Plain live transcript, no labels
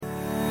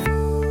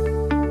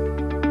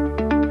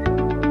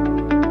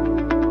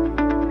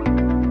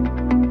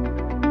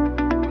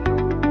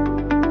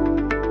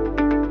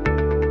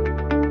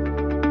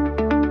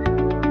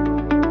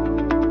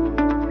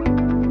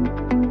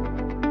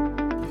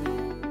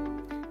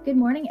Good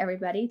morning,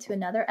 everybody, to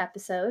another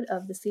episode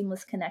of the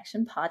Seamless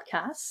Connection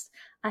podcast.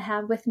 I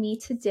have with me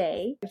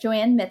today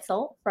Joanne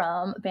Mizell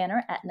from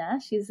Banner Aetna.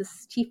 She's the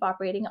Chief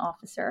Operating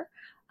Officer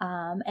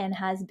and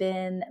has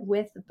been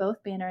with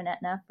both Banner and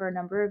Aetna for a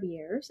number of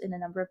years in a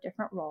number of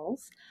different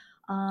roles.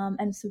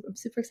 And so I'm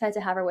super excited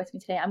to have her with me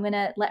today. I'm going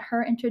to let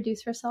her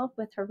introduce herself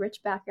with her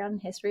rich background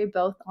and history,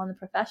 both on the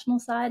professional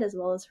side as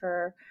well as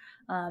her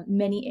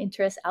many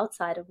interests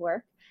outside of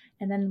work.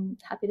 And then I'm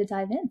happy to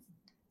dive in.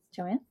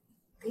 Joanne?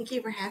 Thank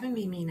you for having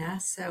me, Mina.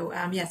 So,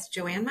 yes,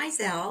 Joanne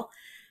Mizell.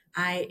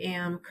 I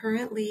am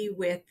currently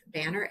with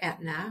Banner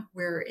Aetna.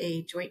 We're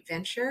a joint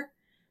venture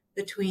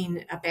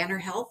between Banner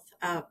Health,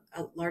 a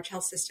large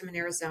health system in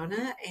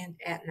Arizona, and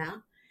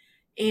Aetna.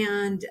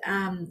 And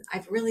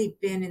I've really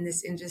been in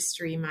this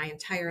industry my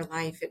entire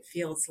life. It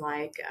feels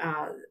like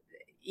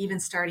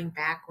even starting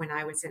back when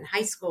I was in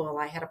high school,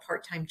 I had a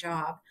part-time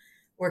job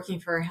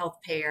working for a health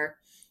payer.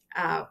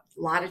 A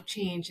lot of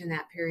change in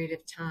that period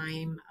of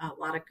time, a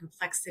lot of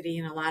complexity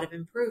and a lot of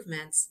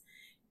improvements.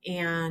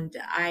 And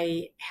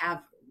I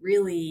have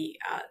really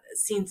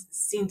seen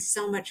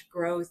so much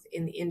growth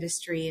in the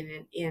industry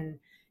and in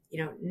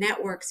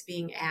networks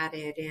being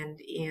added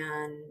and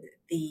in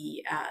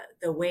the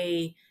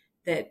way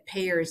that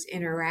payers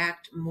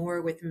interact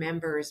more with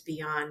members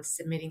beyond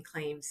submitting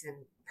claims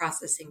and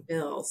processing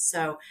bills.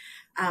 So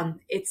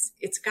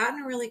it's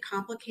gotten really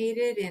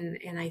complicated,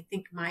 and I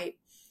think my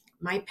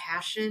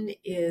passion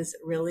is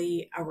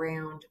really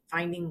around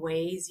finding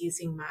ways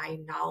using my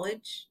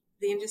knowledge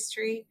of the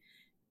industry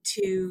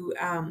to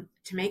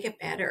make it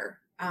better.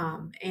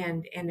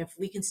 And if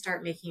we can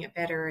start making it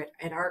better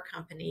at our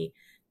company,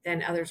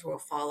 then others will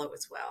follow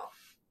as well.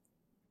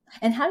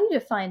 And how do you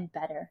define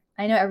better?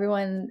 I know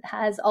everyone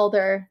has all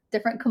their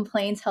different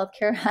complaints.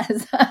 Healthcare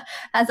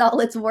has all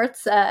its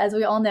warts, as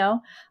we all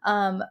know.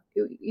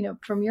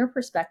 From your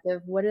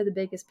perspective, what are the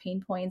biggest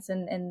pain points,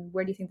 and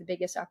where do you think the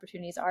biggest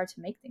opportunities are to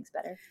make things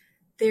better?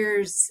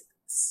 There's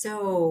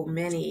so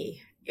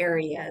many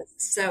areas.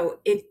 So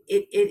it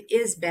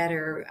is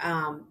better.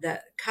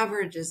 The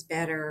coverage is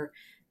better.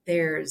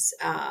 There's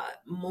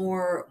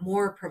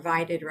more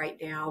provided right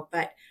now.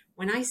 But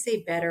when I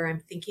say better,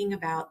 I'm thinking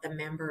about the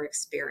member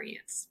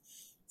experience.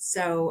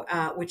 So,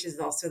 which is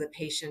also the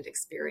patient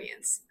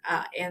experience.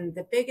 And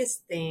the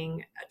biggest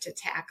thing to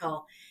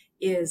tackle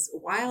is,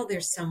 while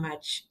there's so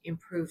much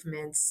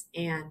improvements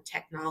and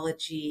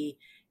technology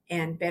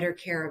and better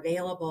care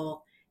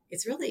available,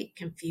 it's really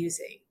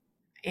confusing,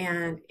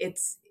 and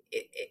it's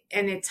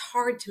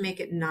hard to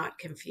make it not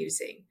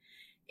confusing.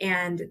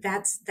 And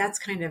that's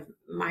kind of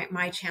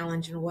my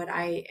challenge, and what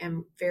I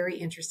am very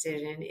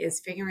interested in is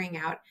figuring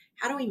out,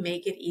 how do we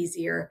make it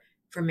easier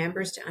for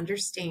members to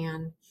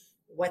understand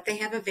what they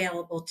have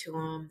available to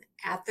them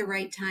at the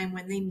right time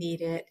when they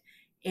need it,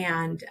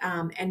 and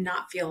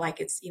not feel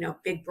like it's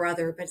Big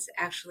Brother, but it's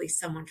actually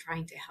someone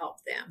trying to help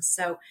them.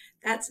 So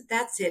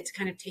that's it,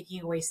 kind of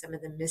taking away some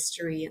of the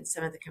mystery and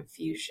some of the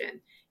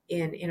confusion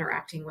in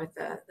interacting with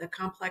the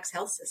complex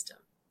health system.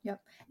 Yep.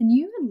 And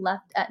you had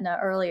left Aetna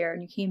earlier,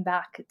 and you came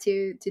back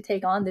to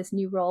take on this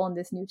new role and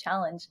this new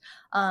challenge.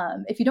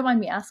 If you don't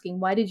mind me asking,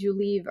 why did you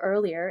leave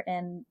earlier?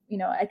 And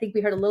I think we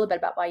heard a little bit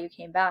about why you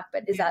came back,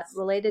 but is that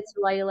related to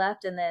why you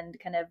left? And then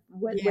kind of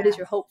what is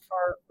your hope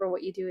for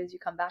what you do as you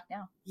come back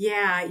now?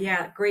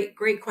 Yeah.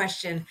 Great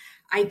question.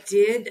 I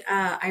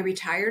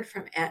retired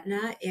from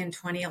Aetna in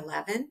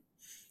 2011.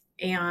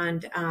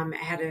 And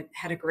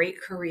had a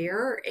great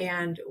career,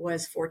 and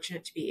was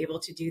fortunate to be able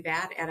to do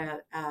that at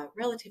a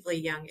relatively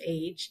young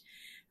age.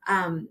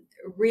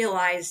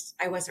 Realized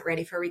I wasn't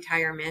ready for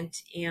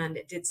retirement, and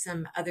did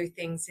some other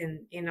things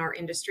in our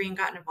industry, and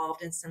got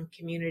involved in some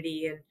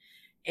community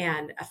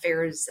and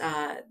affairs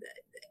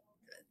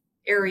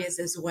areas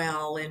as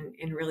well,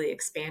 and really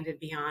expanded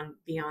beyond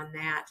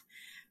that.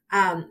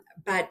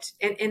 But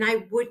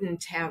I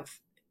wouldn't have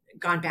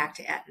gone back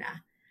to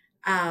Aetna.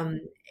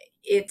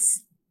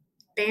 It's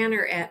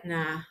Banner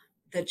Aetna,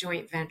 the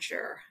joint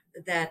venture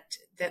that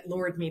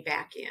lured me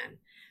back in.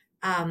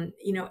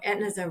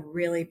 Aetna is a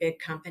really big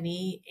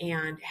company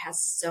and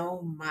has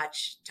so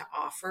much to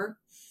offer.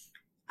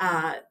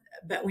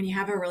 But when you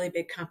have a really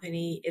big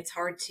company, it's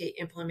hard to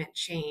implement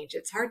change.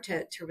 It's hard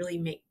to really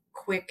make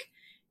quick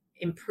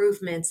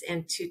improvements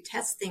and to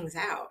test things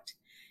out.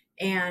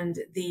 And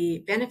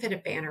the benefit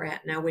of Banner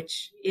Aetna,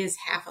 which is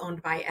half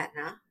owned by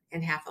Aetna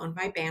and half owned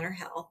by Banner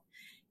Health,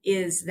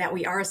 is that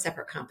we are a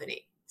separate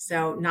company.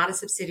 So not a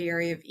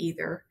subsidiary of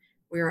either.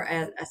 We're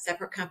a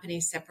separate company,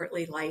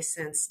 separately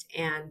licensed.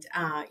 And,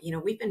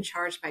 we've been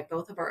charged by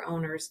both of our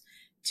owners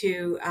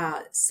to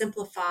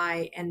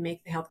simplify and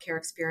make the healthcare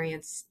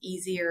experience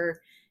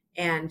easier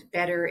and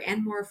better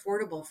and more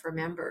affordable for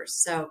members.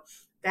 So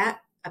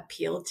that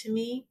appealed to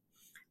me.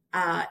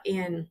 I've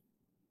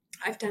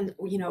done,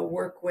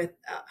 work with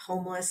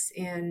homeless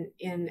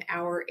in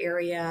our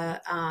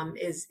area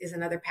is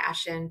another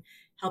passion,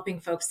 helping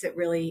folks that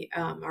really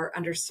are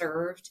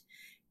underserved.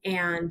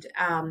 And,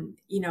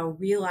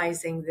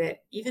 realizing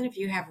that even if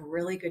you have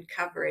really good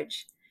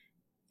coverage,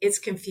 it's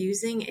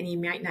confusing and you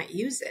might not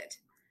use it.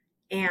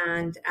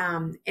 And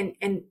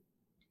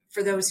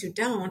for those who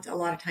don't, a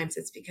lot of times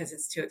it's because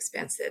it's too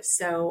expensive.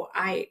 So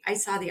I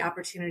saw the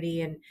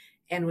opportunity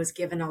and was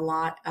given a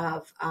lot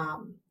of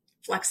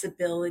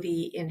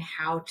flexibility in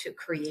how to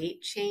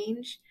create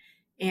change.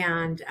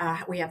 And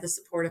we have the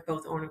support of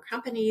both owner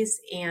companies,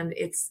 and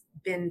it's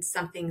been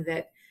something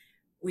that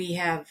we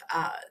have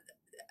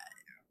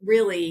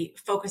really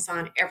focus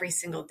on every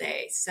single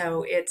day.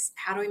 So it's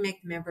how do we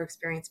make the member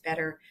experience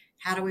better?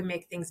 How do we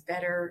make things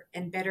better?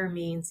 And better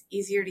means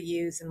easier to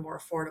use and more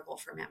affordable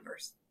for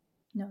members.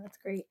 No, that's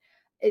great.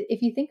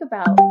 If you think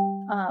about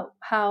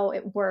how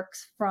it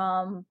works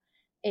from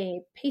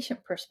a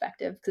patient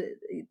perspective, 'cause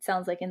it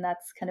sounds like, and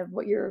that's kind of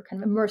what you're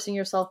kind of immersing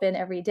yourself in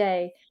every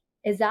day,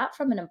 is that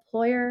from an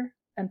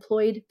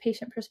employed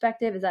patient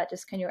perspective? Is that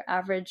just kind of your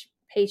average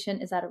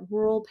patient? Is that a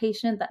rural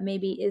patient that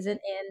maybe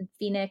isn't in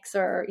Phoenix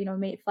or,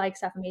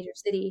 Flagstaff, a major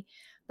city,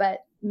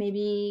 but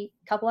maybe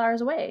a couple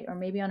hours away or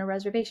maybe on a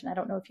reservation? I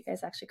don't know if you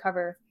guys actually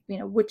cover,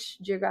 which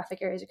geographic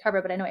areas you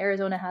cover, but I know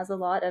Arizona has a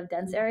lot of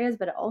dense areas,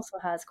 but it also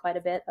has quite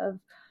a bit of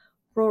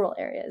rural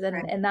areas. And,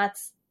 Right. and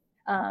that's,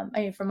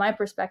 from my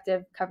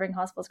perspective, covering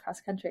hospitals across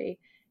the country,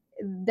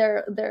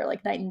 they're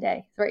like night and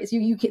day, right? So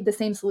the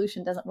same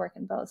solution doesn't work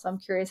in both. So I'm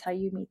curious how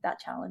you meet that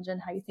challenge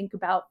and how you think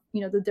about,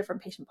 the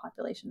different patient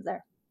populations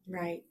there.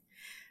 Right.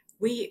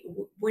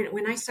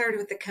 When I started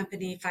with the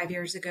company 5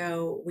 years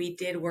ago, we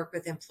did work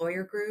with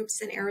employer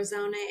groups in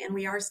Arizona, and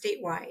we are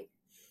statewide.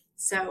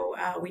 So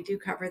we do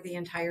cover the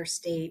entire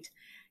state.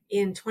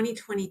 In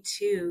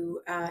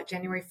 2022,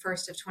 January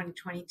 1st of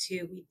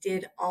 2022, we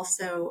did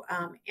also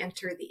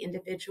enter the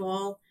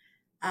individual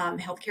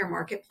healthcare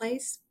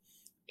marketplace.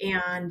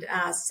 And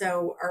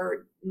so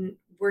are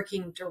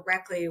working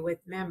directly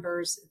with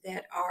members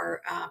that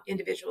are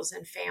individuals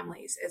and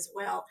families as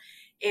well.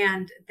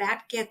 And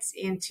that gets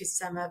into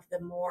some of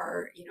the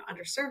more,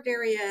 underserved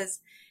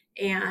areas.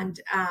 And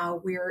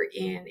we're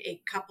in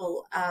a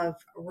couple of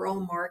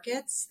rural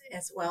markets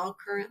as well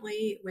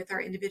currently with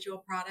our individual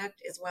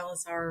product, as well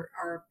as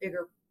our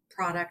bigger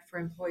product for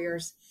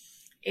employers.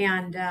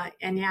 And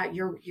yeah,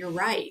 you're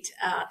right.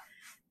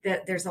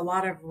 That there's a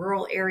lot of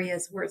rural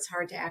areas where it's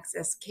hard to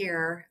access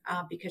care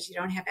because you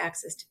don't have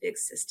access to big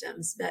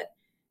systems. But,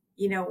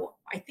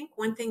 I think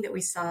one thing that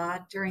we saw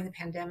during the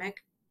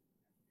pandemic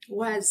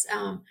was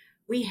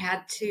we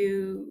had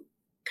to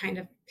kind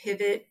of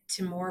pivot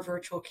to more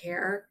virtual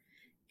care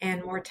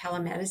and more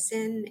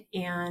telemedicine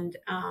and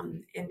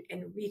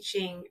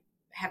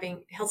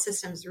having health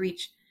systems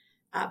reach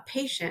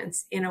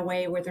patients in a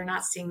way where they're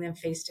not seeing them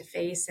face to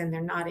face and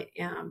they're not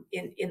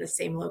in the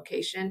same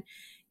location.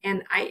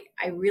 And I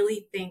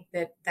really think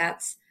that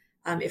that's,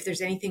 if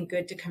there's anything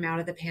good to come out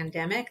of the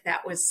pandemic,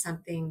 that was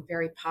something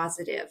very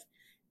positive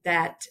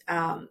that,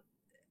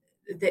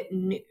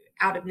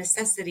 out of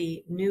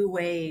necessity, new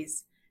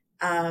ways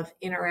of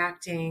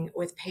interacting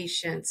with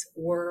patients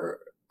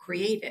were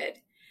created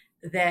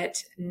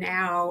that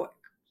now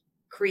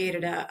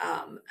created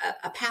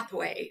a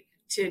pathway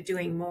to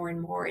doing more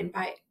and more. And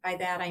by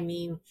that, I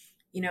mean,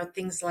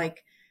 things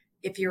like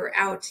if you're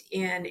out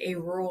in a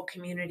rural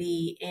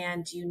community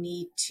and you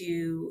need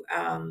to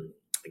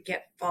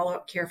get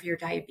follow-up care for your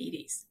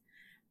diabetes,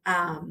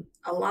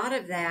 a lot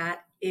of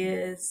that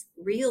is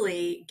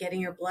really getting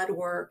your blood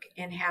work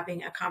and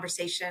having a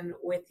conversation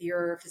with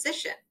your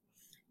physician.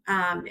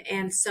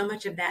 And so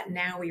much of that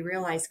now we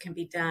realize can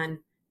be done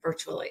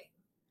virtually.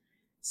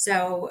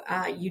 So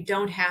you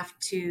don't have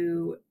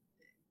to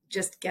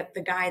just get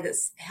the guy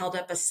that's held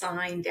up a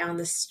sign down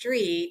the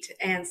street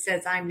and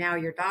says, I'm now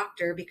your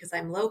doctor because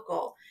I'm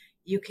local.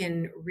 You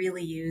can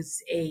really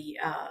use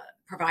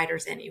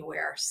providers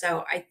anywhere.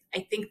 So I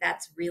think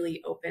that's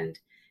really opened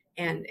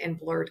and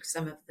blurred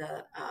some of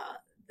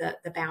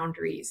the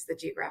boundaries, the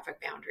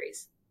geographic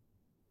boundaries.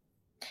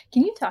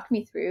 Can you talk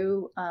me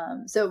through?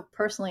 So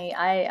personally,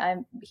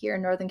 I'm here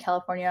in Northern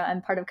California.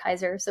 I'm part of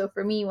Kaiser. So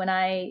for me, when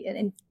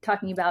in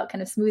talking about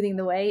kind of smoothing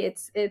the way,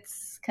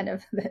 it's kind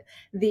of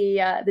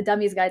the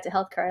Dummy's Guide to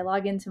Healthcare. I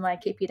log into my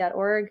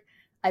kp.org.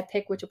 I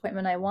pick which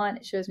appointment I want.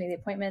 It shows me the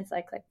appointments.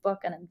 I click book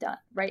and I'm done.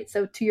 Right.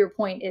 So to your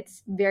point,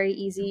 it's very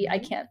easy. I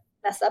can't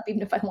mess up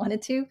even if I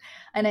wanted to.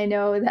 And I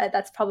know that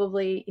that's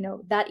probably,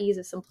 that ease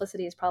of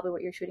simplicity is probably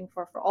what you're shooting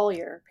for all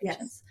your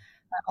patients. Yes.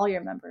 All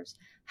your members.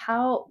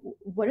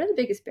 What are the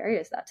biggest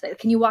barriers to that today?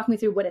 Can you walk me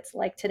through what it's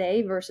like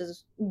today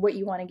versus what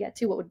you want to get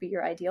to? What would be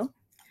your ideal?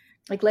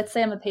 Like, let's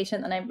say I'm a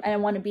patient and I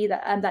want to be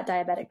I'm that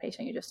diabetic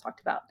patient you just talked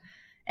about.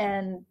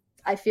 And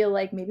I feel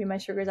like maybe my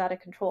sugar is out of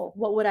control.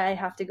 What would I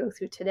have to go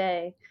through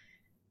today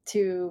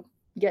to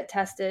get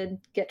tested,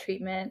 get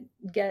treatment,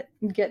 get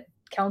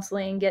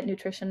counseling, get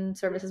nutrition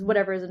services,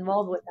 whatever is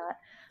involved with that,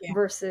 Yeah.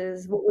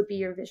 versus what would be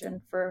your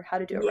vision for how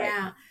to do it right?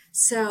 Yeah.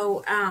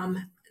 So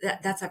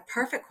that's a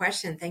perfect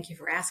question. Thank you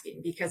for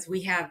asking, because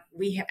we have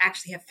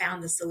actually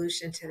found the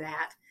solution to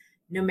that.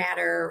 No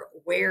matter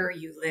where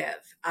you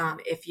live,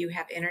 if you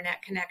have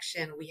internet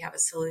connection, we have a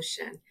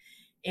solution.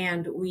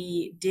 And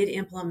we did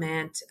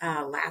implement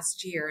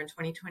last year in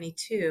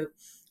 2022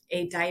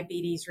 a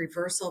diabetes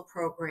reversal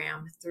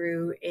program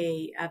through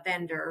a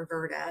vendor.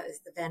 Verta is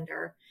the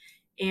vendor.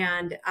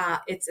 And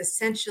it's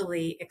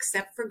essentially,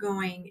 except for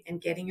going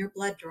and getting your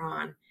blood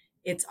drawn,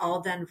 it's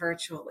all done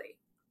virtually.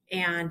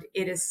 And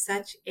it is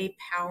such a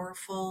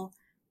powerful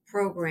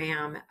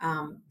program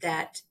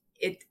that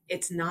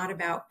it's not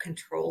about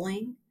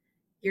controlling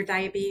your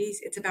diabetes,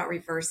 it's about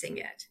reversing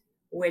it,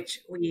 which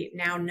we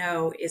now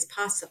know is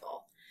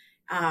possible.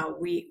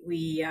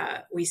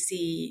 We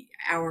see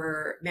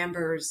our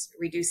members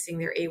reducing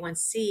their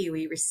A1C.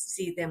 We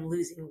see them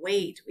losing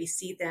weight. We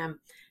see them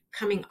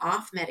coming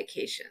off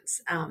medications,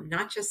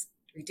 not just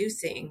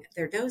reducing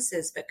their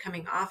doses, but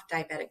coming off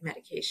diabetic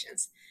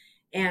medications.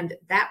 And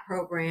that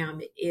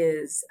program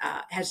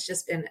has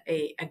just been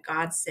a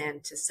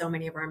godsend to so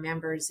many of our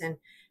members. And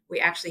we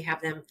actually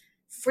have them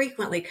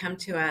frequently come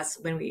to us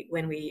when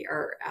we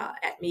are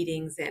at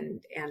meetings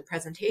and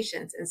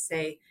presentations and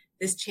say,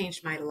 this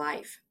changed my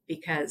life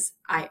because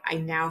I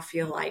now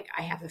feel like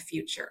I have a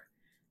future.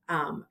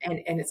 And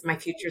it's my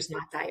future is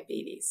not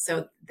diabetes.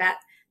 So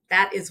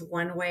that is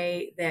one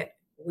way that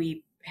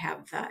we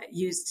have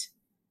used,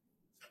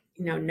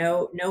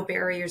 no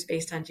barriers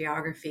based on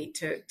geography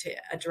to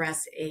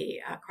address a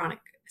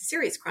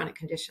serious chronic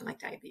condition like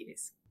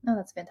diabetes. Oh,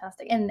 that's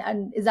fantastic.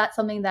 And is that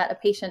something that a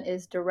patient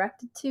is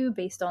directed to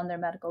based on their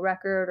medical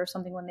record or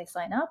something when they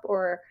sign up,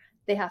 or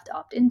they have to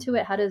opt into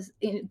it? How does,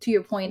 to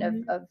your point of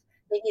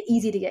making it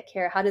easy to get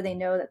care, how do they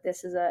know that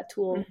this is a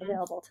tool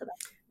available to them?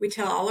 We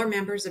tell all our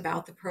members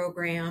about the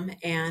program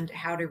and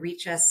how to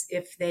reach us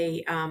if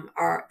they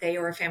or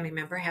a family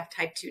member have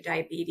type 2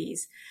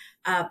 diabetes.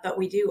 But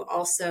we do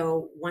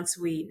also, once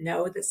we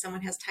know that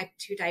someone has type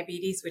 2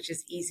 diabetes, which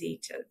is easy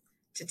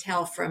to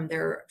tell from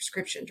their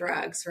prescription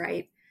drugs,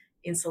 right?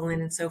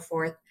 Insulin and so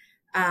forth.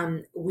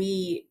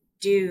 We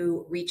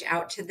do reach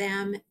out to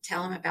them,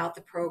 tell them about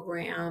the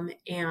program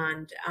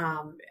and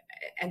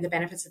the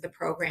benefits of the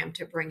program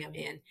to bring them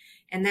in.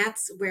 And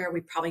that's where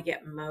we probably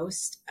get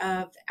most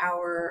of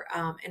our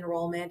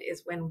enrollment,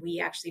 is when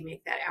we actually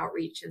make that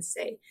outreach and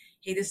say,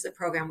 hey, this is a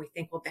program we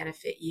think will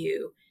benefit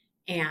you.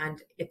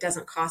 And it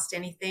doesn't cost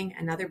anything.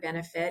 Another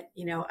benefit,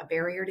 a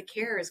barrier to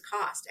care is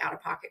cost,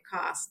 out-of-pocket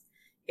cost.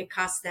 It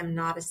costs them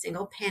not a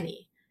single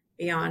penny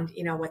beyond,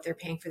 what they're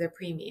paying for their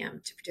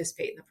premium to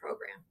participate in the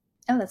program.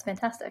 Oh, that's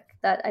fantastic.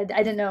 That I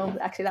didn't know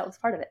actually that was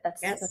part of it.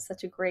 That's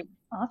such a great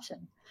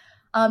option.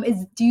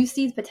 Do you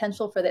see the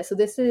potential for this? So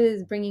this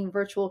is bringing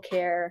virtual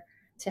care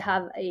to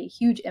have a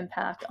huge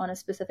impact on a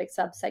specific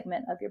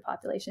subsegment of your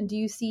population. Do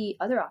you see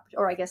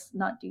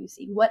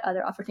what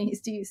other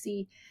opportunities do you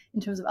see in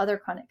terms of other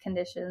chronic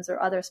conditions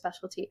or other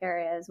specialty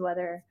areas,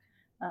 whether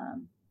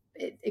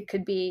it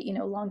could be,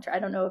 long-term, I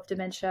don't know if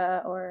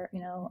dementia or,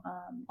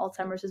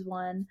 Alzheimer's is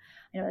one.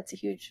 That's a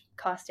huge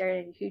cost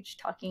area, a huge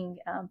talking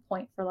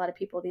point for a lot of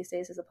people these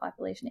days as the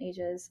population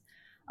ages.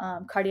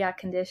 Cardiac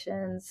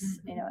conditions,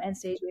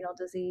 end-stage renal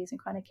disease and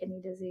chronic kidney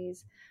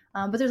disease.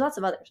 But there's lots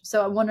of others.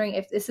 So I'm wondering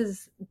if this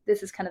is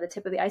kind of the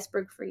tip of the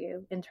iceberg for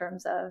you in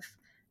terms of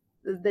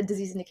the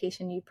disease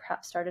indication you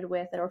perhaps started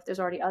with, or if there's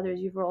already others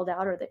you've rolled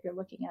out or that you're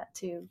looking at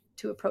to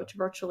approach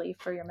virtually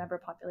for your member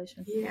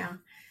population. Yeah.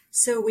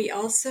 So we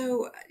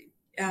also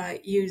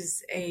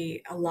use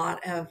a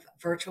lot of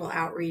virtual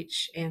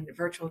outreach and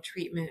virtual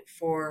treatment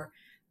for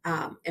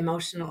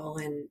emotional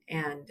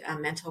and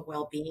mental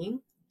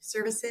well-being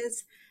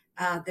services.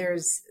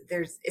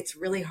 It's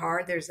really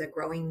hard. There's a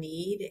growing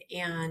need,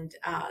 and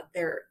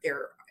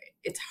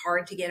it's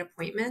hard to get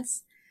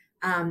appointments.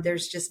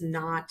 There's just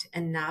not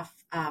enough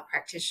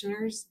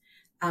practitioners.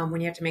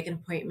 When you have to make an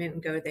appointment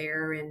and go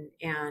there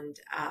and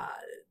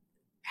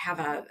have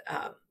a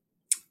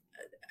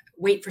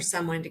wait for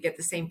someone to get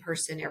the same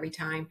person every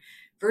time.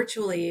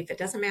 Virtually, if it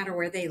doesn't matter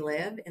where they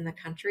live in the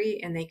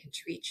country and they can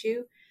treat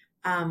you,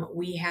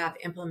 we have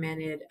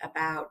implemented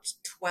about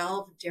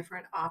 12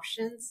 different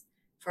options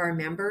for our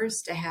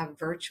members to have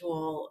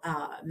virtual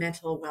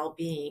mental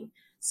well-being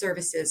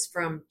services,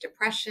 from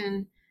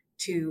depression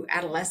to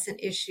adolescent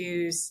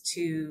issues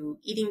to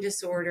eating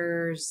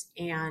disorders,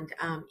 and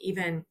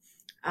even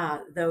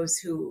those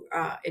who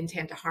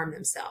intend to harm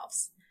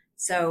themselves.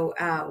 So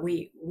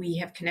we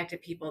have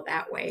connected people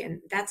that way,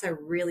 and that's a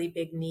really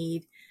big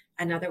need.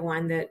 Another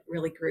one that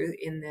really grew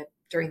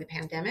during the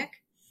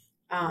pandemic,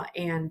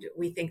 and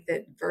we think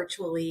that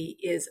virtually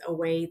is a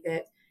way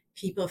that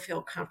people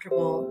feel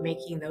comfortable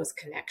making those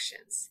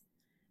connections.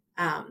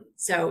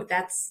 So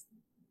that's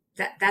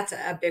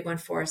a big one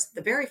for us.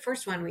 The very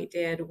first one we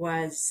did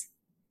was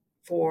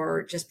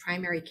for just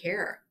primary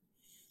care.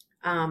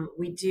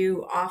 We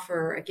do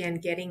offer, again,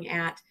 getting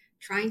at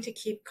trying to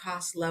keep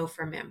costs low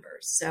for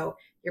members. So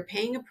you're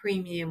paying a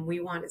premium. We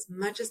want as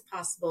much as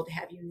possible to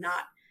have you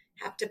not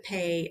have to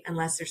pay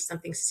unless there's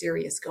something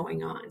serious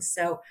going on.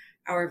 So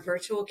our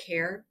virtual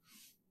care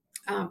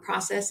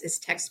process is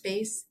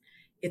text-based,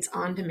 it's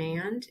on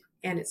demand,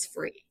 and it's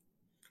free.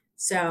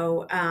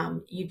 So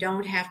you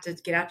don't have to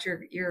get out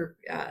your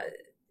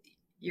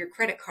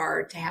credit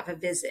card to have a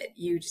visit.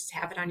 You just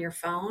have it on your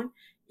phone.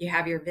 You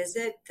have your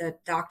visit. The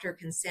doctor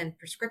can send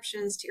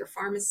prescriptions to your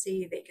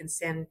pharmacy. They can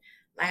send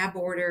lab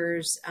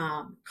orders,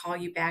 call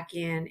you back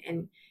in,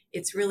 and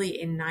it's really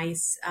a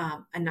nice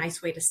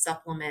way to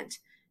supplement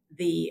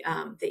the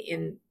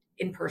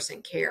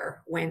in-person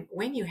care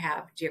when you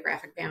have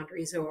geographic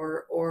boundaries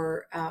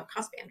or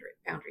cost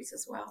boundaries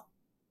as well.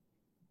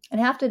 And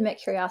I have to admit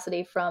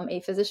curiosity from a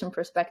physician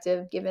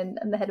perspective, given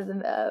I'm the head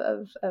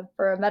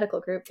for a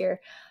medical group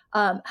here.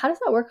 How does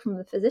that work from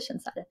the physician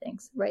side of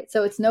things, right?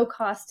 So it's no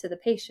cost to the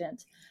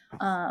patient,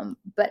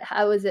 but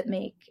how is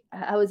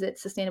it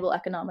sustainable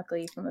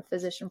economically from a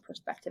physician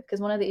perspective? Because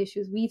one of the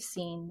issues we've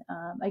seen,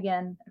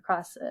 again,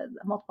 across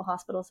multiple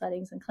hospital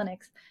settings and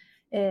clinics,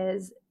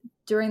 is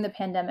during the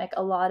pandemic,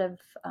 a lot of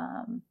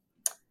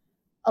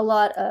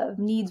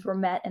needs were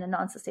met in a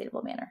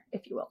non-sustainable manner,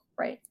 if you will,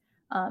 right?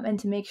 And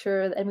to make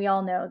sure, and we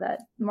all know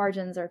that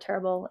margins are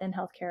terrible in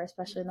healthcare,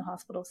 especially in the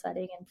hospital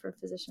setting and for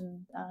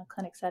physician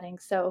clinic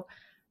settings. So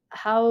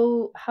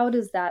how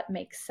does that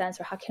make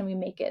sense, or how can we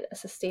make it a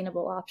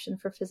sustainable option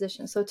for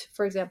physicians? So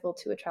for example,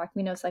 to attract,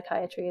 we know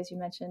psychiatry, as you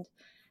mentioned,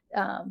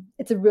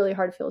 it's a really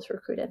hard field to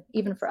recruit in,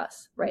 even for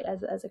us, right,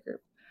 as a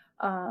group.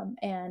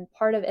 And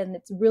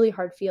it's a really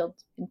hard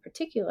field in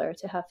particular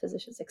to have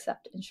physicians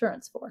accept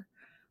insurance for.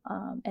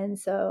 And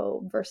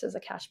so versus a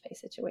cash pay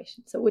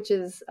situation, so which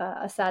is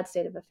a sad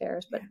state of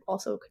affairs, but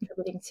also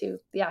contributing to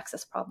the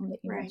access problem that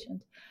you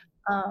mentioned.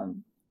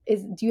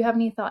 Do you have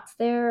any thoughts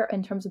there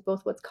in terms of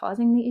both what's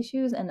causing the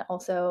issues and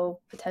also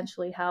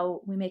potentially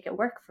how we make it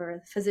work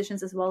for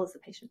physicians as well as the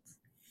patients?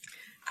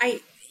 I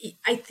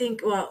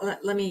think, well,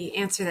 let me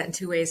answer that in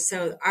two ways.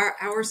 So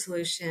our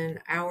solution,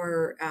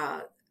 our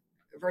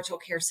virtual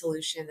care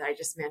solution that I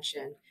just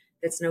mentioned,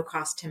 that's no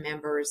cost to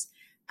members,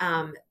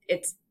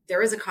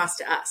 there is a cost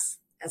to us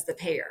as the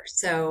payer.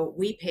 So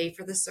we pay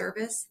for the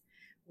service.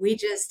 We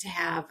just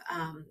have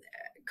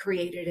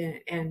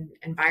created an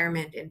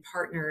environment and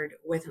partnered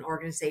with an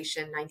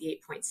organization,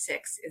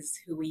 98.6 is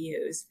who we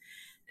use,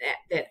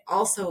 that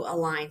also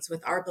aligns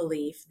with our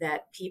belief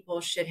that people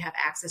should have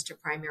access to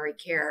primary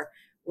care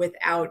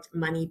without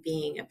money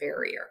being a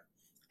barrier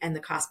and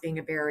the cost being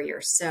a barrier.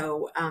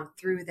 So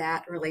through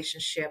that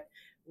relationship,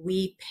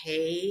 we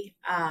pay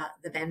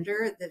the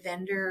vendor. The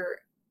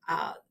vendor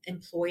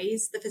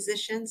employs the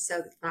physicians, so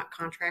it's not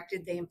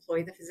contracted. They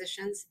employ the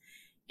physicians,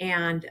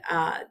 and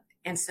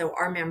so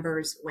our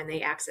members, when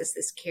they access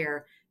this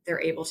care,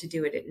 they're able to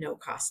do it at no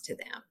cost to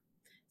them.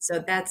 So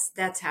that's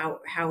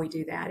how we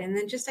do that. And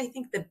then just I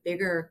think the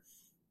bigger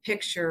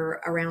picture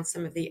around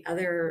some of the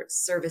other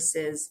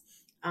services,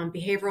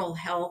 behavioral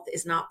health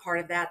is not part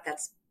of that.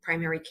 That's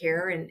primary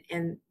care,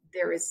 and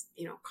there is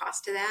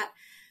cost to that.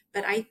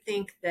 But I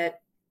think that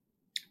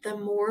the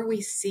more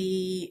we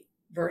see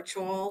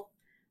virtual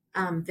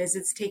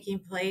visits taking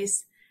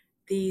place,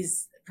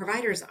 these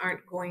providers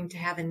aren't going to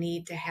have a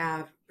need to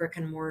have brick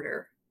and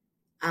mortar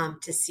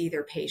to see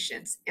their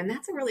patients. And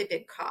that's a really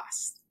big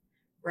cost,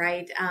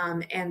 right?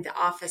 And the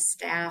office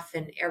staff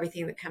and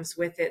everything that comes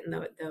with it, and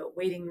the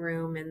waiting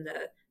room and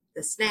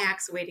the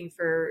snacks waiting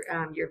for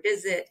your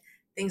visit,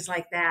 things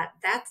like that.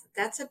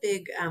 That's a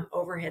big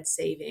overhead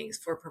savings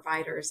for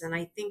providers. And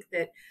I think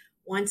that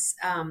once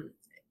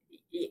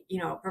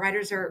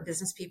providers are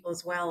business people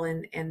as well,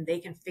 and they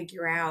can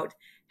figure out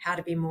how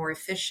to be more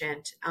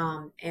efficient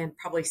and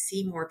probably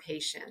see more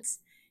patients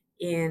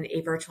in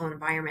a virtual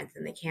environment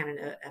than they can in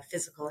a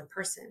physical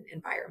in-person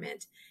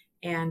environment,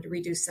 and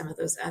reduce some of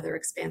those other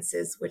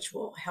expenses, which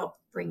will help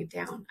bring it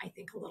down, I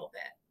think, a little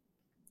bit.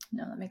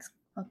 No, that makes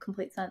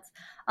complete sense.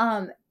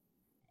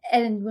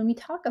 And when we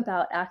talk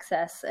about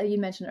access, you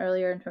mentioned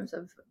earlier in terms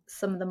of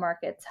some of the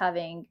markets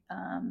having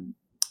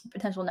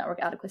potential network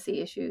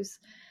adequacy issues,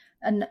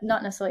 and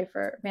not necessarily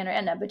for Banner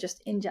Aetna, but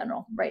just in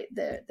general, right?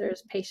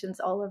 There's patients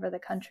all over the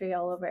country,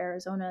 all over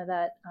Arizona,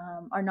 that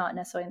are not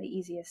necessarily in the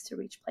easiest to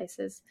reach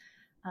places.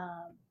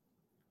 Have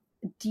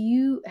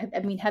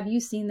you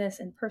seen this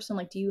in person?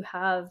 Like, do you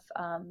have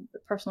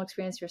personal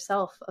experience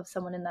yourself of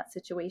someone in that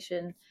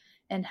situation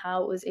and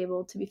how it was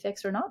able to be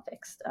fixed or not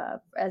fixed,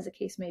 as the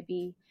case may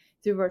be,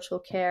 through virtual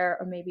care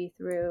or maybe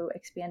through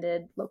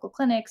expanded local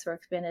clinics or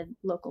expanded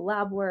local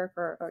lab work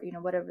or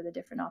whatever the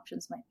different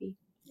options might be?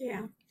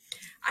 Yeah.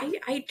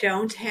 I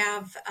don't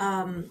have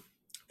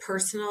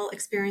personal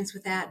experience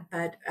with that,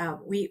 but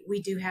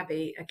we do have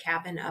a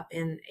cabin up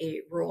in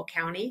a rural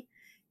county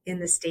in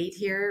the state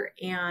here,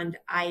 and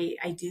I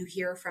do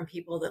hear from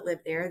people that live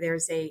there.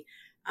 There's a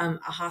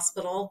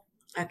hospital,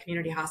 a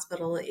community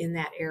hospital in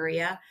that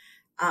area,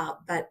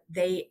 but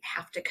they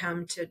have to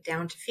come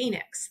down to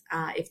Phoenix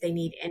if they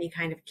need any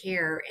kind of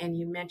care. And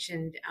you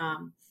mentioned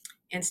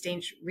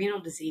end-stage renal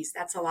disease.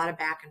 That's a lot of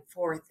back and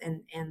forth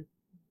and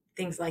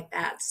things like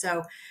that.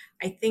 So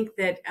I think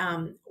that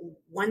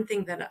one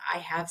thing that I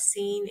have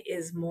seen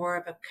is more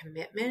of a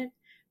commitment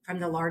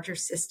from the larger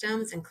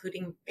systems,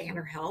 including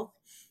Banner Health,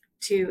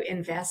 to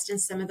invest in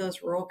some of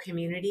those rural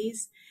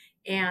communities,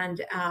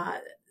 and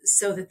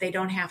so that they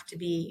don't have to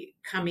be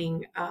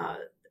coming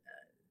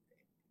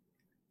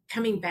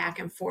back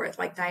and forth.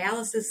 Like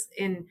dialysis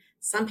in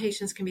some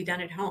patients can be done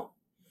at home,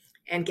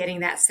 and getting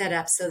that set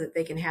up so that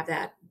they can have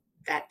that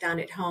that done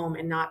at home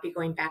and not be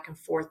going back and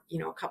forth,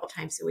 a couple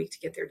times a week to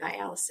get their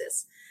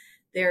dialysis.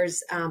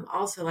 There's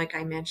also, like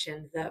I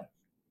mentioned, the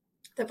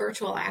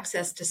virtual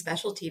access to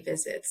specialty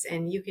visits,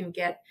 and you can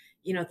get,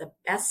 the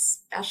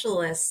best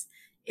specialists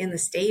in the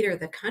state or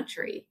the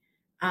country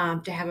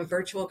to have a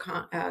virtual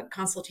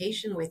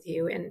consultation with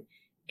you.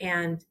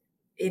 And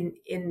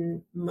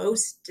in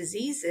most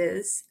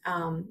diseases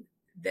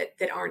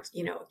that aren't,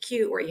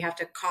 acute, where you have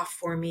to cough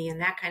for me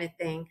and that kind of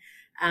thing,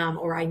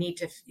 or I need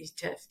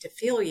to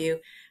feel you.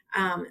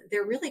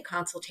 They're really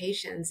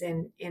consultations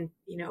in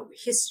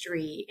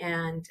history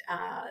and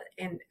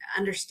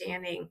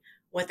understanding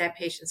what that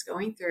patient's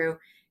going through.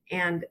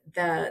 And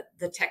the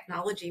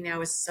technology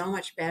now is so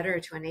much better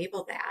to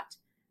enable that.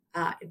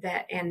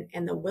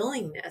 And the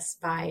willingness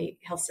by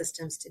health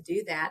systems to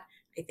do that,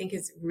 I think,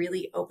 is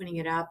really opening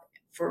it up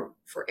for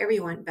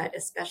everyone, but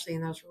especially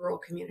in those rural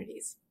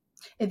communities.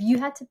 If you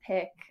had to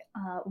pick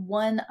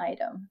one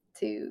item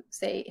to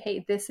say,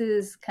 hey, this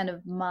is kind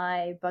of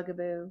my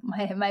bugaboo,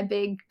 my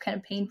big kind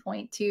of pain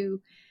point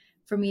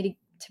for me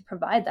to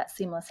provide that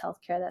seamless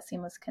healthcare, that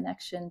seamless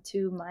connection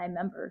to my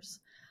members,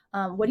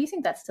 what do you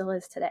think that still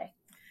is today?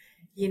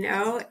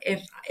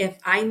 If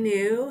I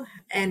knew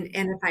and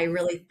if I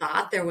really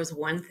thought there was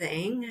one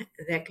thing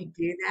that could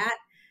do that,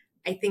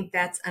 I think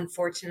that's,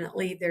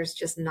 unfortunately, there's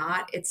just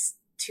not. It's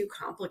too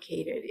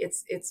complicated.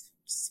 It's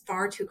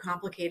far too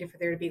complicated for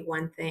there to be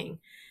one thing.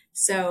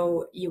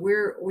 So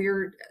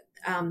we're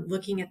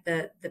looking at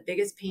the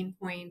biggest pain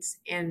points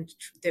and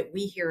that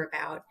we hear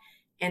about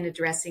and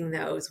addressing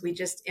those. We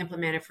just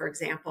implemented, for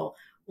example,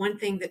 one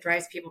thing that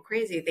drives people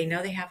crazy. They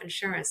know they have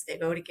insurance. They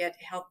go to get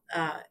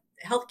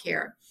health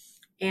care.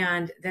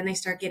 And then they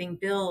start getting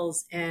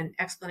bills and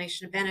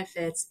explanation of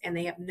benefits, and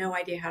they have no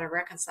idea how to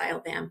reconcile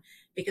them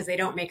because they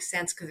don't make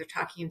sense because they're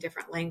talking in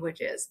different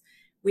languages.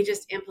 We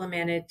just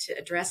implemented, to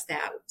address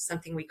that,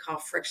 something we call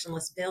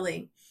frictionless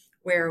billing,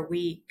 where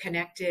we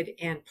connected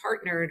and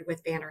partnered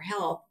with Banner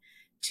Health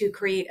to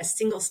create a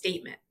single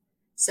statement.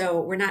 So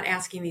we're not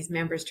asking these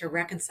members to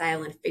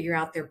reconcile and figure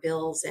out their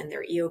bills and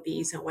their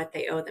EOBs and what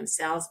they owe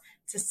themselves.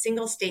 It's a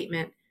single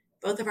statement,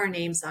 both of our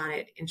names on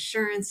it.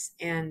 Insurance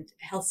and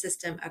health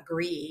system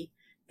agree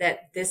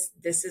that this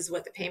is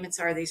what the payments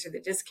are. These are the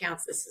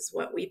discounts. This is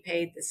what we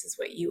paid. This is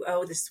what you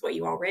owe. This is what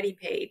you already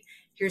paid.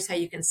 Here's how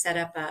you can set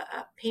up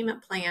a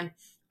payment plan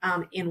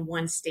in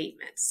one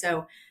statement.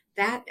 So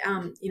that,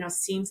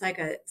 seems like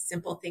a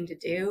simple thing to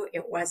do.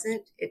 It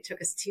wasn't. It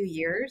took us 2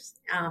 years.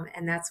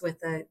 And that's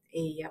with a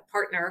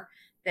partner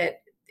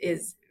that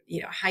is,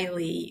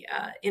 highly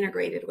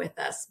integrated with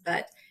us.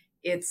 But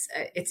it's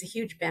a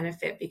huge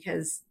benefit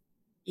because,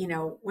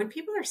 when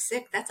people are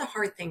sick, that's a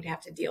hard thing to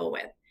have to deal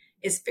with,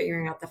 is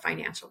figuring out the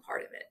financial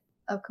part of it.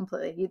 Oh,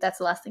 completely. That's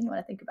the last thing you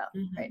want to think about,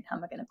 Mm-hmm. right? How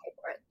am I going to pay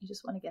for it? You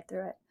just want to get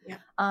through it. Yeah.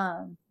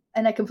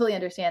 And I completely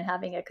understand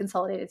having a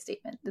consolidated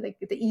statement, the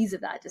ease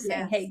of that, just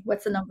saying, hey,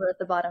 what's the number at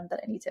the bottom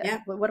that I need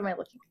to, what am I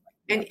looking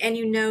for? And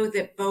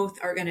that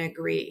both are going to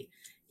agree.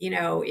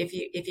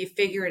 If you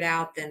figure it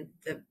out, then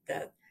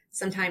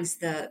sometimes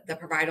the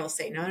provider will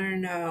say,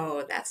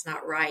 no, that's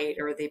not right.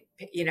 Or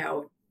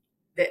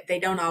they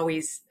don't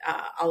always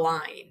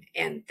align.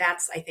 And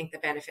that's, I think, the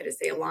benefit is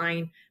they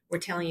align. We're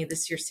telling you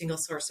this is your single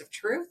source of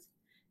truth,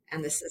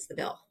 and this is the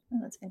bill. Oh,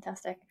 that's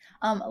fantastic.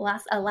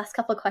 Last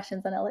couple of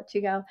questions, and I'll let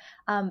you go.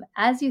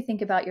 As you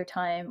think about your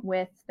time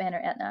with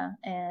Banner Aetna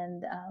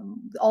and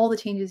all the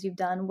changes you've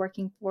done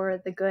working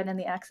for the good and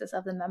the access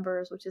of the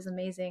members, which is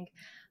amazing,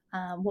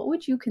 what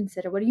would you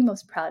consider, what are you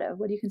most proud of?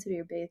 What do you consider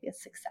your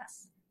biggest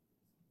success?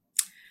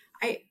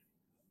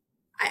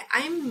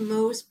 I'm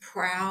most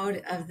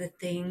proud of the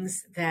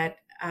things that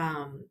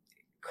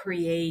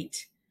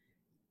create,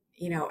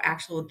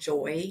 actual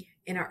joy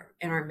in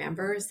our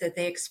members, that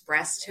they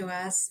express to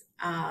us,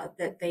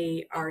 that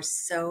they are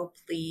so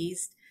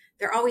pleased.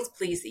 They're always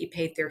pleased that you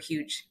paid their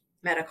huge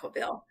medical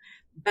bill.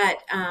 But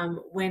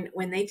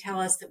when they tell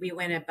us that we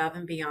went above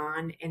and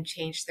beyond and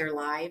changed their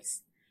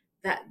lives,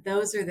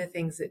 those are the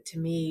things that, to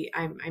me,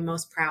 I'm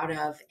most proud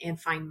of and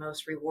find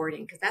most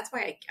rewarding. Because that's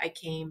why I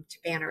came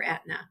to Banner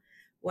Aetna,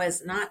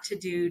 was not to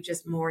do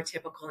just more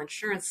typical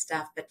insurance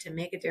stuff, but to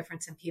make a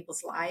difference in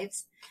people's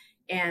lives.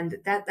 And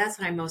that's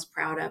what I'm most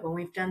proud of. And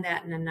we've done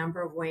that in a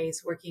number of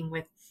ways, working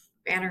with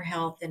Banner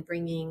Health and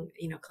bringing,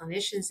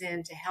 clinicians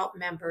in to help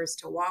members,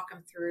 to walk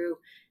them through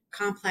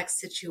complex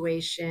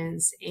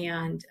situations.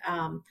 And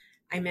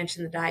I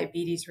mentioned the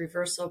diabetes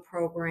reversal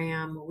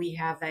program. We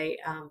have a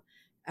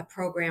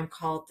program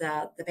called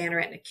the Banner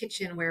Aetna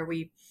Kitchen, where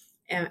we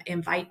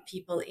invite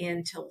people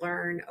in to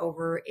learn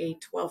over a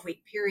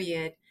 12-week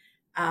period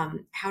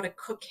how to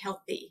cook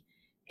healthy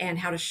and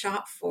how to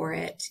shop for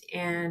it.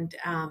 And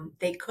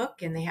they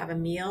cook and they have a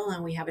meal,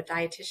 and we have a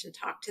dietitian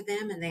talk to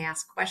them, and they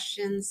ask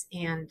questions.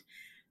 And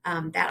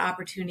that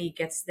opportunity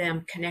gets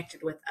them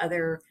connected with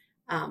other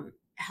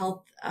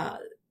health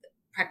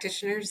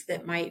practitioners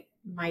that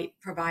might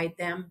provide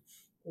them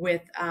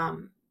with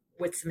some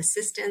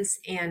assistance.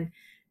 And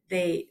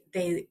they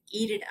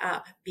eat it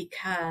up,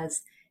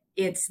 because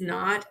it's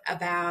not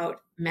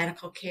about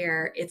medical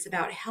care. It's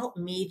about help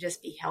me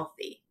just be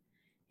healthy.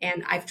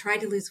 And I've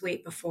tried to lose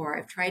weight before.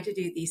 I've tried to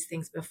do these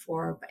things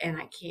before, and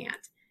I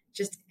can't.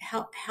 Just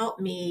help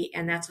me.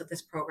 And that's what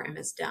this program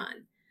has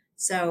done.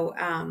 So,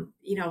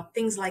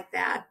 things like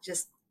that,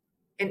 just,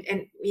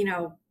 and,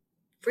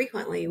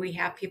 frequently we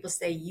have people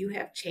say, you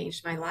have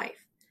changed my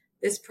life.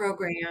 This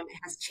program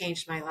has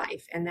changed my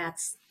life. And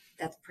that's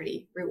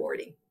pretty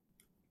rewarding.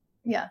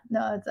 Yeah,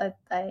 no,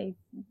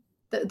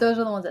 those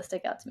are the ones that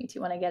stick out to me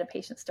too when I get a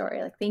patient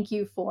story. Like, thank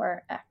you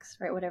for X,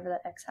 right? Whatever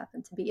that X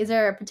happened to be. Is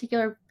there a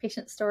particular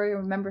patient story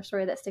or member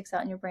story that sticks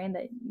out in your brain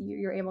that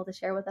you're able to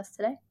share with us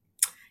today?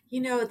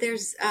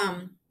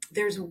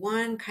 There's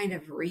one kind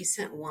of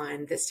recent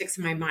one that sticks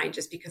in my mind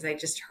just because I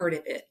just heard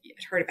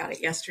about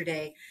it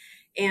yesterday.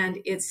 And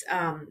it's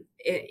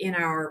in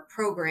our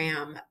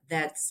program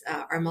that's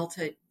our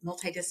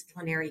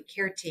multidisciplinary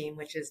care team,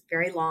 which is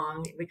very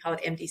long. We call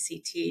it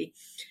MDCT,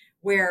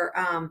 where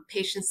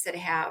patients that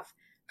have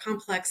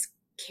complex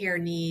care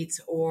needs,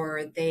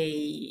 or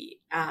they're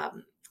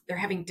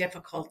having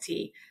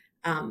difficulty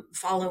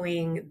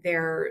following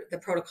the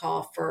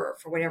protocol for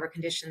whatever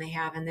condition they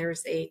have, and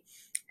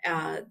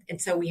and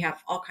so we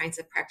have all kinds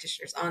of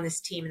practitioners on this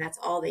team, and that's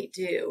all they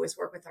do is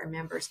work with our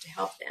members to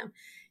help them.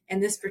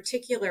 And this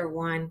particular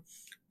one,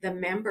 the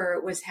member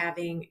was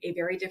having a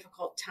very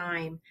difficult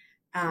time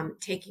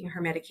taking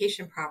her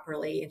medication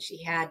properly, and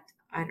she had,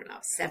 I don't know,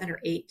 7 or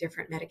 8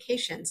 different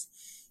medications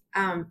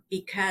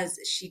because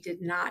she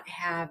did not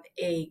have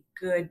a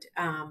good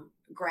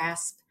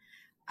grasp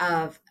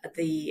of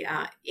the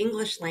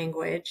English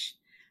language,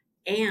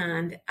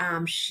 and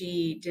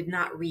she did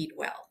not read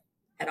well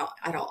at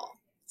all.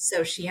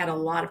 So she had a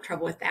lot of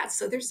trouble with that.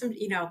 So there's some,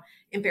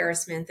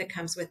 embarrassment that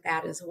comes with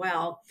that as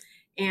well.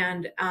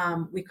 And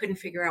we couldn't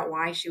figure out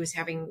why she was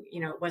having,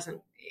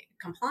 wasn't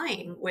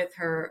complying with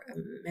her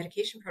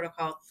medication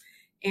protocol.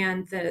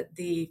 And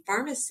the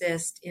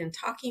pharmacist, in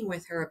talking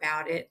with her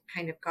about it,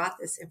 kind of got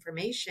this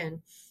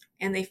information,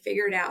 and they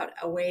figured out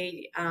a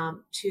way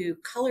to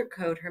color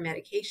code her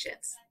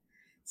medications.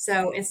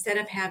 So instead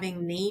of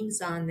having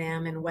names on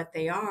them and what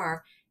they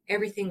are,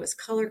 everything was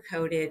color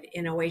coded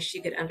in a way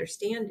she could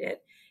understand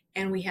it.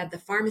 And we had the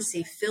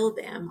pharmacy fill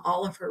them.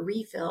 All of her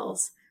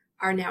refills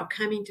are now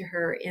coming to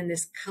her in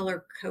this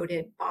color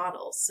coded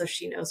bottles, so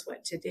she knows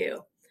what to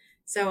do.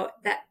 So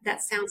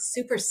that sounds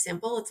super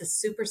simple. It's a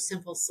super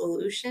simple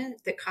solution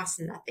that costs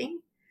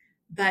nothing,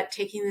 but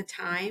taking the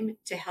time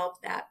to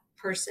help that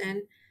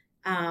person,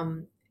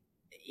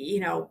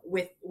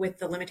 with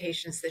the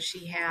limitations that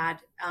she had,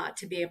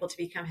 to be able to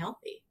become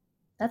healthy.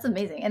 That's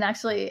amazing. And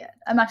actually,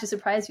 I'm actually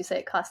surprised you say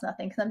it costs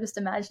nothing, because I'm just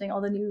imagining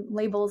all the new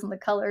labels and the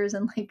colors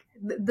and like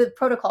the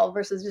protocol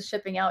versus just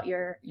shipping out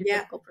your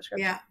typical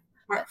prescription. Yeah.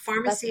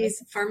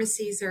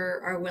 Pharmacies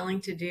are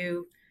willing to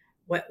do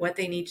what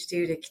they need to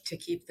do to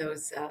keep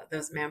those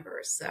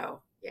members.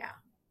 So yeah.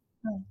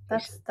 Oh,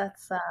 that's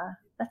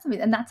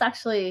amazing. And that's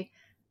actually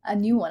a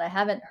new one. I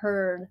haven't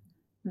heard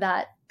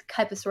that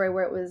type of story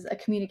where it was a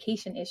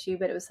communication issue,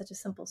 but it was such a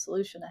simple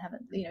solution. I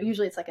haven't,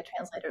 usually it's like a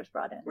translator's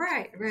brought in.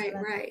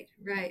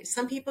 Right.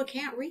 Some people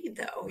can't read,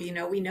 though. We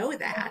know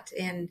that,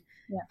 and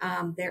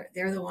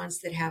they're the ones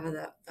that have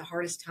the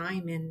hardest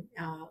time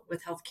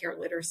with healthcare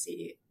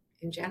literacy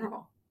in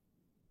general.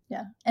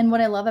 Yeah. And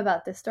what I love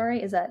about this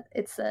story is that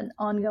it's an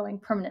ongoing,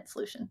 permanent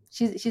solution.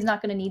 She's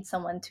not going to need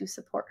someone to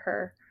support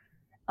her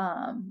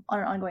on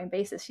an ongoing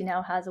basis. She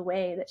now has a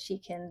way that she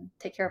can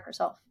take care of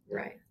herself.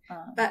 Right.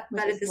 But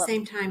at the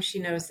same time, she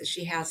knows that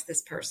she has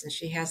this person.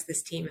 She has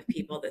this team of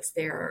people that's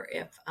there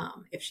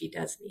if she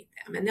does need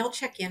them, and they'll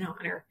check in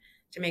on her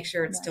to make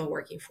sure it's still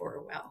working for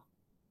her well.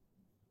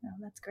 No,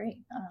 that's great.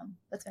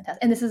 That's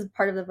fantastic. And this is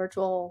part of the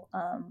virtual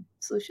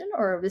solution,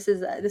 or this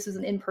is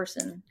an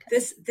in-person?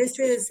 This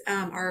is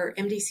our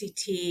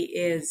MDCT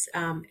is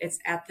it's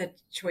at the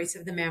choice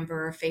of the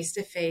member,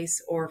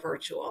 face-to-face or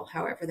virtual,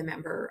 however the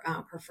member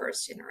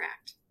prefers to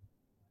interact.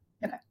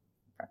 Okay,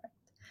 perfect.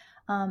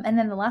 And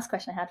then the last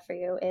question I had for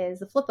you is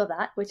the flip of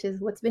that, which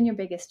is, what's been your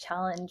biggest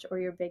challenge or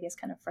your biggest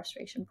kind of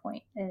frustration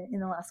point in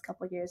the last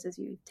couple of years as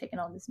you've taken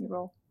on this new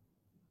role?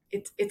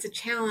 It's a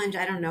challenge.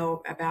 I don't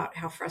know about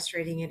how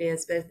frustrating it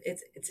is, but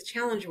it's a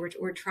challenge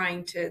we're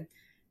trying to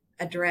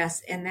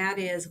address, and that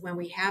is when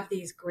we have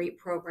these great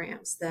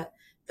programs. The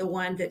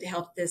one that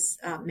helped this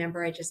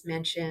member I just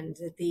mentioned,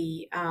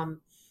 the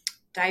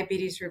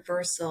diabetes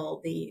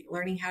reversal, the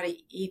learning how to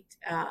eat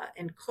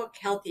and cook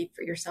healthy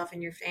for yourself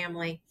and your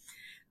family.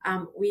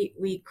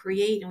 We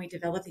create and we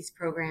develop these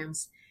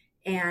programs,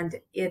 and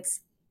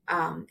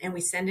and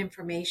we send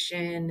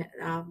information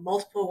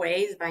multiple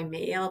ways, by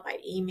mail, by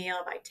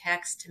email, by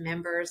text, to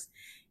members.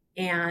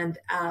 And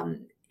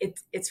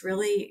it's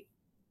really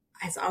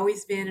has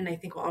always been, and I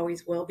think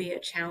always will be, a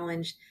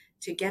challenge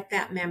to get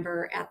that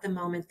member at the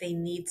moment they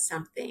need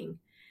something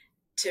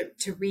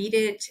to read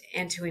it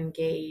and to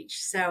engage.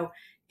 So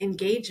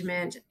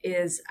engagement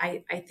is,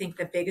 I think,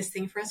 the biggest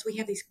thing for us. We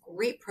have these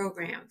great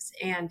programs,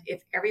 and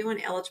if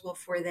everyone eligible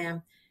for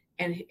them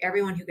and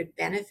everyone who could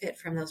benefit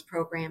from those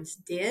programs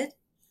did,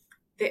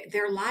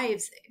 their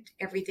lives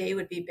every day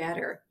would be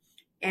better.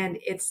 And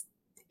it's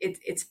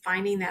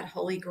finding that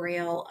holy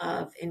grail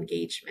of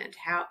engagement,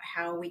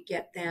 how we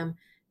get them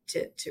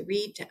to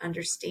read, to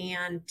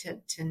understand,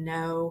 to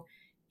know,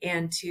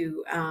 and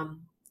to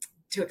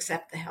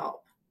accept the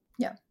help.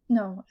 Yeah,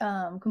 no,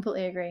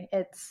 completely agree.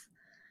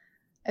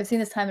 I've seen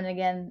this time and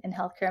again in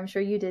healthcare. I'm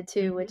sure you did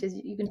too, which is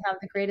you can have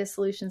the greatest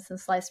solutions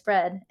since sliced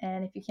bread,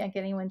 and if you can't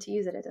get anyone to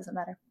use it, it doesn't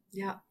matter.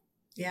 Yeah.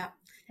 Yeah.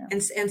 Yeah.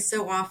 And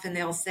so often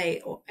they'll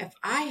say, oh, if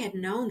I had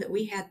known that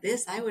we had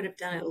this, I would have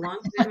done it a long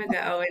time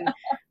ago. And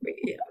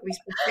we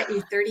sent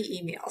you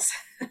 30 emails.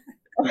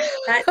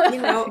 But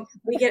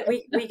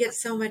we get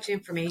so much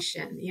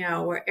information,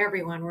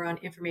 we're on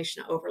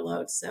information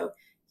overload. So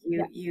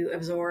Yeah. you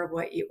absorb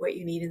what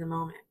you need in the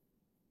moment.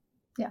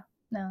 Yeah.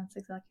 No, that's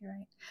exactly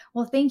right.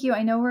 Well, thank you.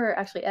 I know we're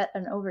actually at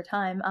an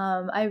overtime.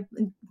 I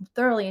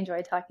thoroughly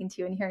enjoyed talking to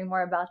you and hearing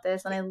more about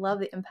this. And I love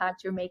the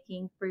impact you're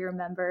making for your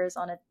members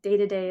on a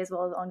day-to-day as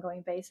well as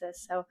ongoing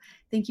basis. So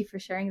thank you for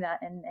sharing that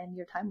and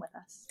your time with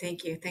us.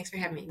 Thank you. Thanks for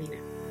having me,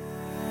 Mina.